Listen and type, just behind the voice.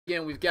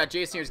again, we've got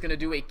Jason here who's going to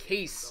do a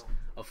case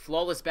of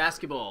Flawless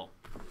Basketball.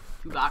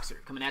 2-boxer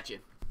coming at you.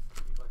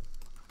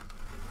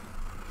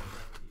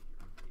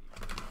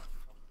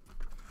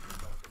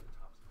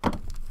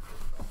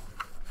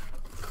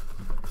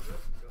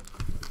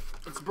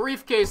 It's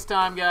briefcase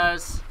time,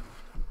 guys.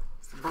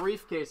 It's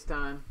briefcase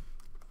time.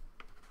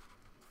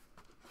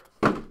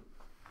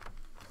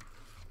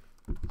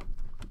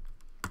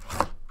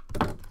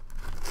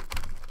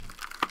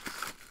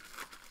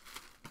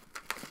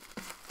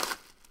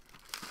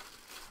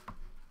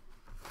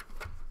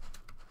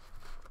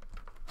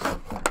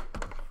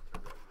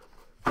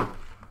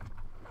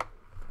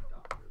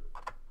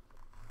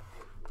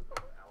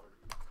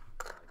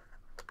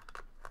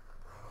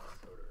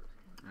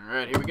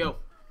 Alright, here we go.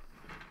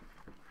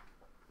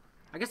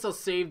 I guess I'll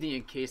save the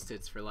encased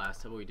hits for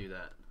last. How about we do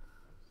that?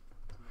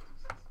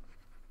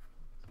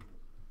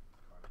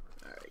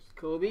 Alright,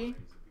 Kobe.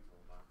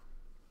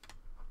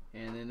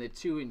 And then the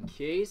 2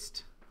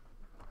 encased.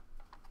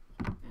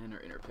 And our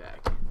inner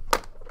pack.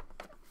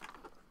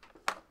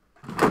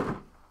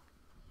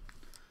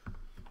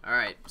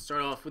 Alright,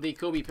 start off with the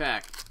Kobe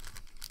pack.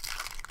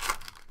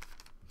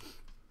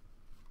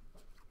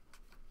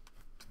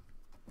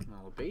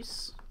 All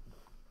base.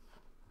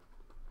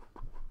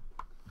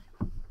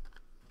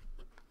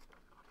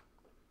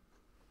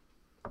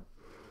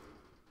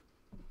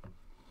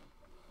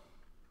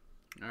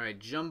 Alright,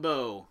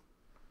 Jumbo.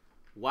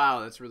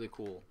 Wow, that's really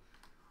cool.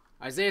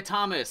 Isaiah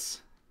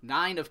Thomas,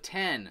 9 of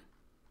 10.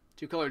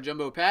 2-color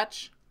Jumbo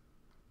patch.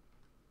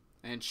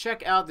 And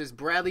check out this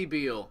Bradley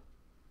Beal.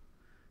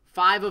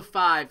 5 of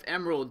 5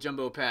 Emerald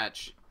Jumbo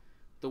patch.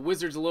 The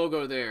Wizards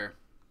logo there.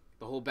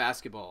 The whole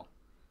basketball.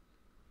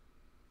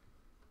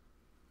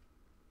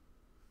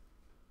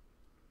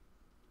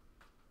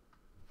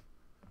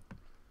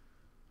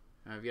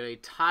 I've got a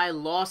Ty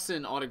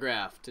Lawson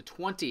autograph to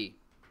 20.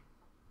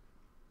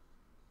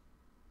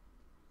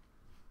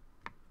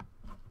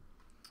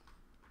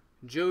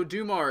 Joe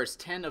Dumars,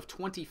 10 of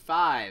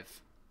 25.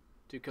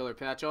 2-color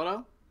patch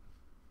auto.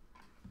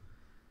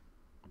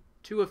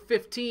 2 of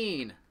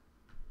 15.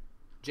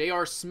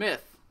 J.R.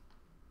 Smith.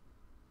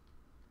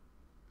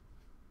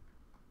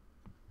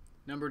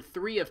 Numbered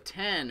 3 of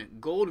 10.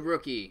 Gold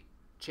rookie.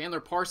 Chandler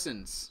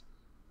Parsons.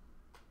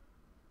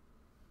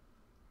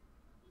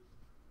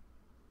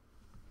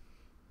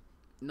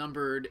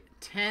 Numbered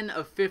 10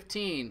 of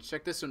 15.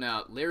 Check this one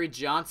out. Larry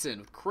Johnson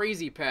with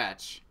crazy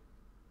patch.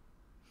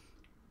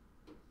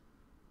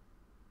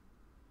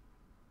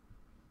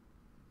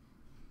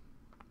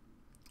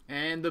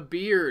 And the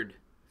beard,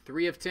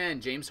 3 of 10,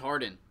 James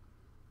Harden.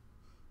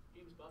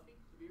 James Buffy,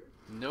 the beard?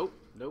 Nope,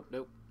 nope,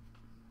 nope.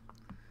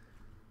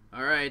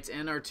 All right,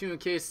 and our 2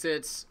 encased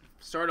sets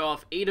start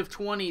off 8 of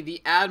 20,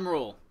 the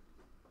Admiral,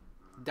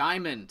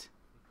 Diamond.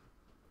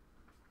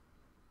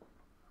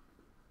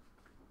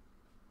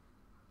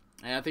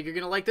 And I think you're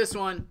going to like this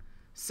one.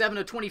 7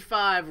 of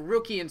 25,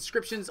 Rookie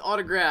Inscriptions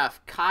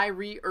autograph,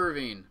 Kyrie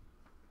Irving.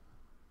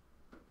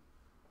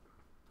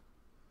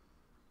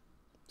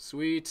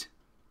 Sweet.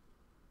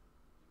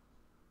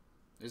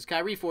 There's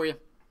Kyrie for you.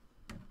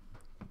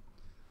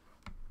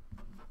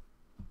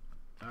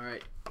 All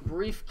right,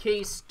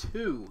 briefcase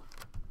 2.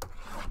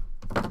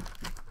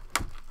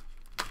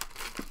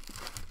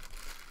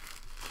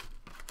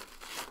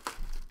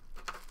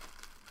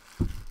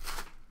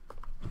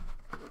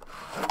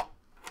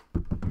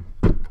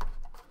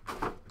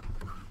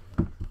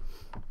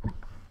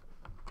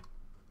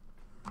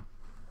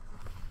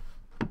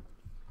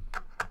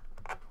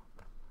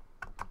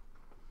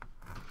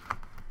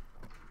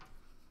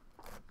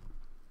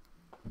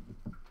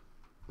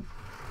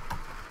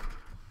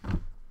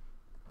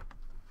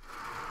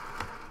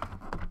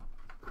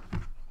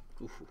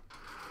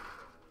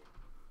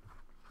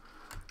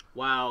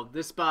 Wow,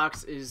 this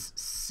box is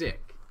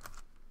sick.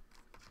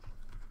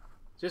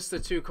 Just the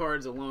 2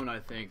 cards alone, I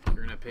think, are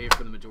going to pay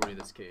for the majority of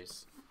this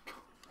case.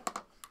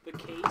 The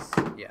case?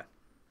 Yeah.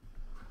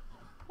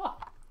 Huh.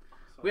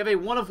 We have a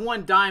 1 of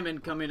 1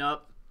 diamond coming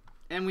up,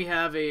 and we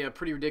have a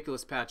pretty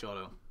ridiculous patch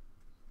auto.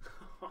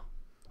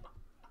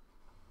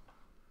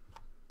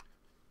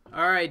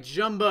 All right,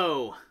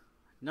 Jumbo,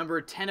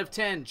 number 10 of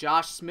 10,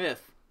 Josh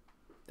Smith.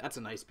 That's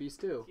a nice piece,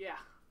 too. Yeah.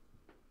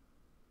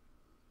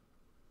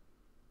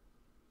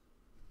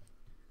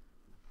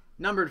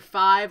 Numbered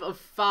 5 of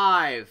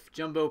 5,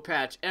 Jumbo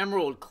patch,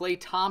 Emerald, Klay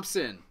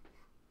Thompson.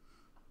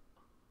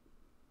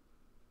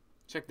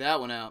 Check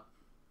that one out.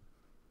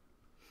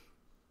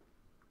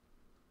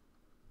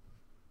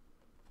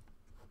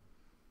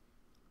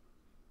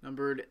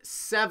 Numbered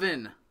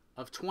 7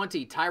 of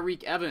 20,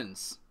 Tyreke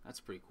Evans. That's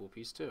a pretty cool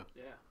piece, too.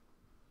 Yeah.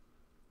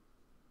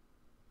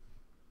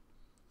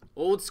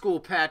 Old school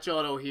patch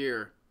auto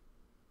here.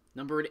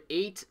 Numbered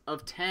 8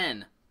 of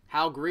 10,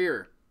 Hal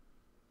Greer.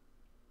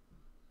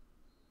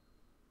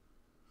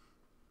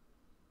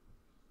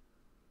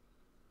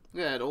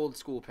 Look at that old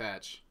school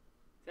patch.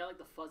 Is that like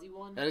the fuzzy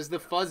one? That is the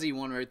fuzzy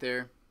one right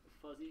there.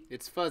 Fuzzy?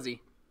 It's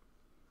fuzzy.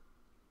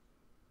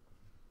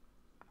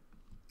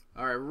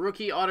 All right,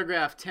 rookie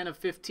autograph, 10 of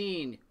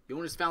 15,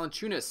 Jonas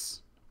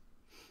Valanciunas.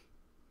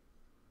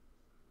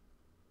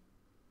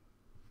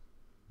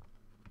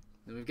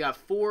 Then we've got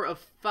 4 of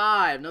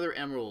 5. Another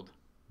Emerald.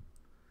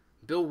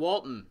 Bill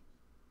Walton.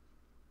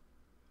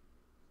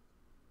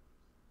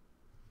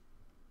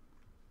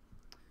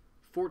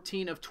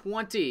 14 of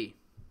 20.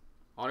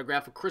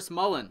 Autograph of Chris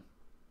Mullen.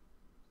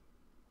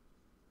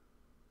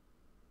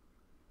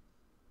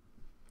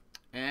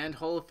 And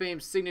Hall of Fame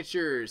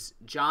signatures.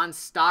 John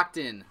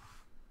Stockton.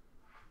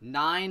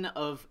 9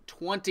 of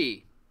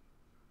 20.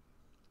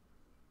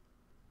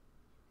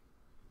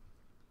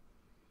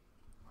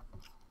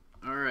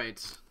 All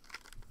right.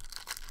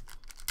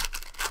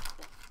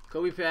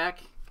 Kobe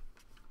pack.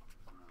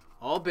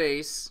 All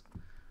base.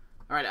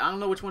 All right, I don't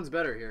know which one's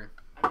better here.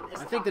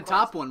 I think the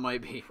top one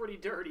might be. Pretty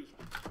dirty.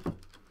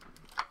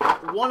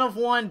 1 of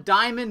 1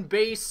 diamond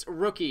base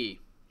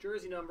rookie.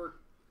 Jersey number.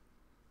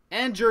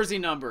 And jersey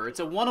number. It's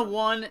a 1 of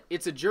 1.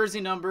 It's a jersey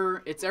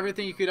number. It's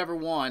everything you could ever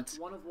want.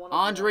 1 of 1.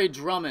 Andre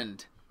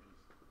Drummond.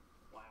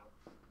 Wow.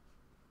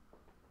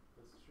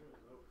 That's true.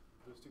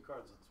 Those 2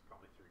 cards, that's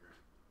probably $3 grand.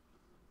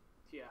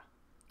 Yeah.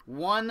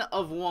 1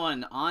 of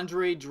 1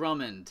 Andre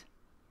Drummond.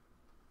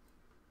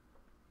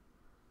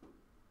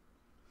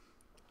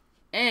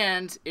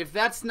 And if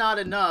that's not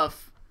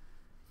enough,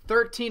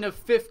 13 of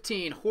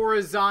 15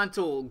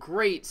 horizontal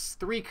greats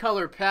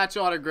 3-color patch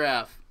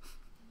autograph.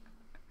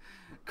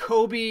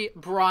 Kobe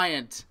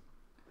Bryant.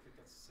 I think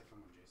that's the second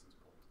one Jason's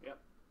pulled. Yep,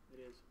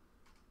 it is.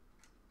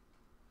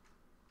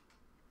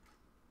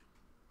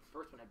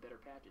 First one had better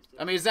patches, too.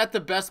 I mean, is that the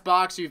best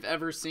box you've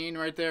ever seen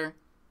right there?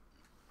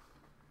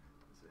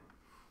 Let's see.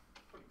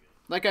 Pretty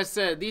good. Like I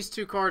said, these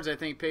 2 cards I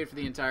think paid for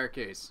the entire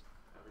case.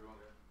 Everyone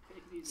good?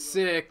 Take these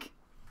Sick.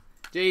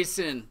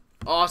 Jason,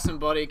 awesome,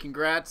 buddy.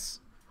 Congrats.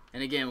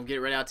 And again, we'll get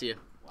it right out to you.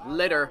 Wow,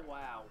 later. wow.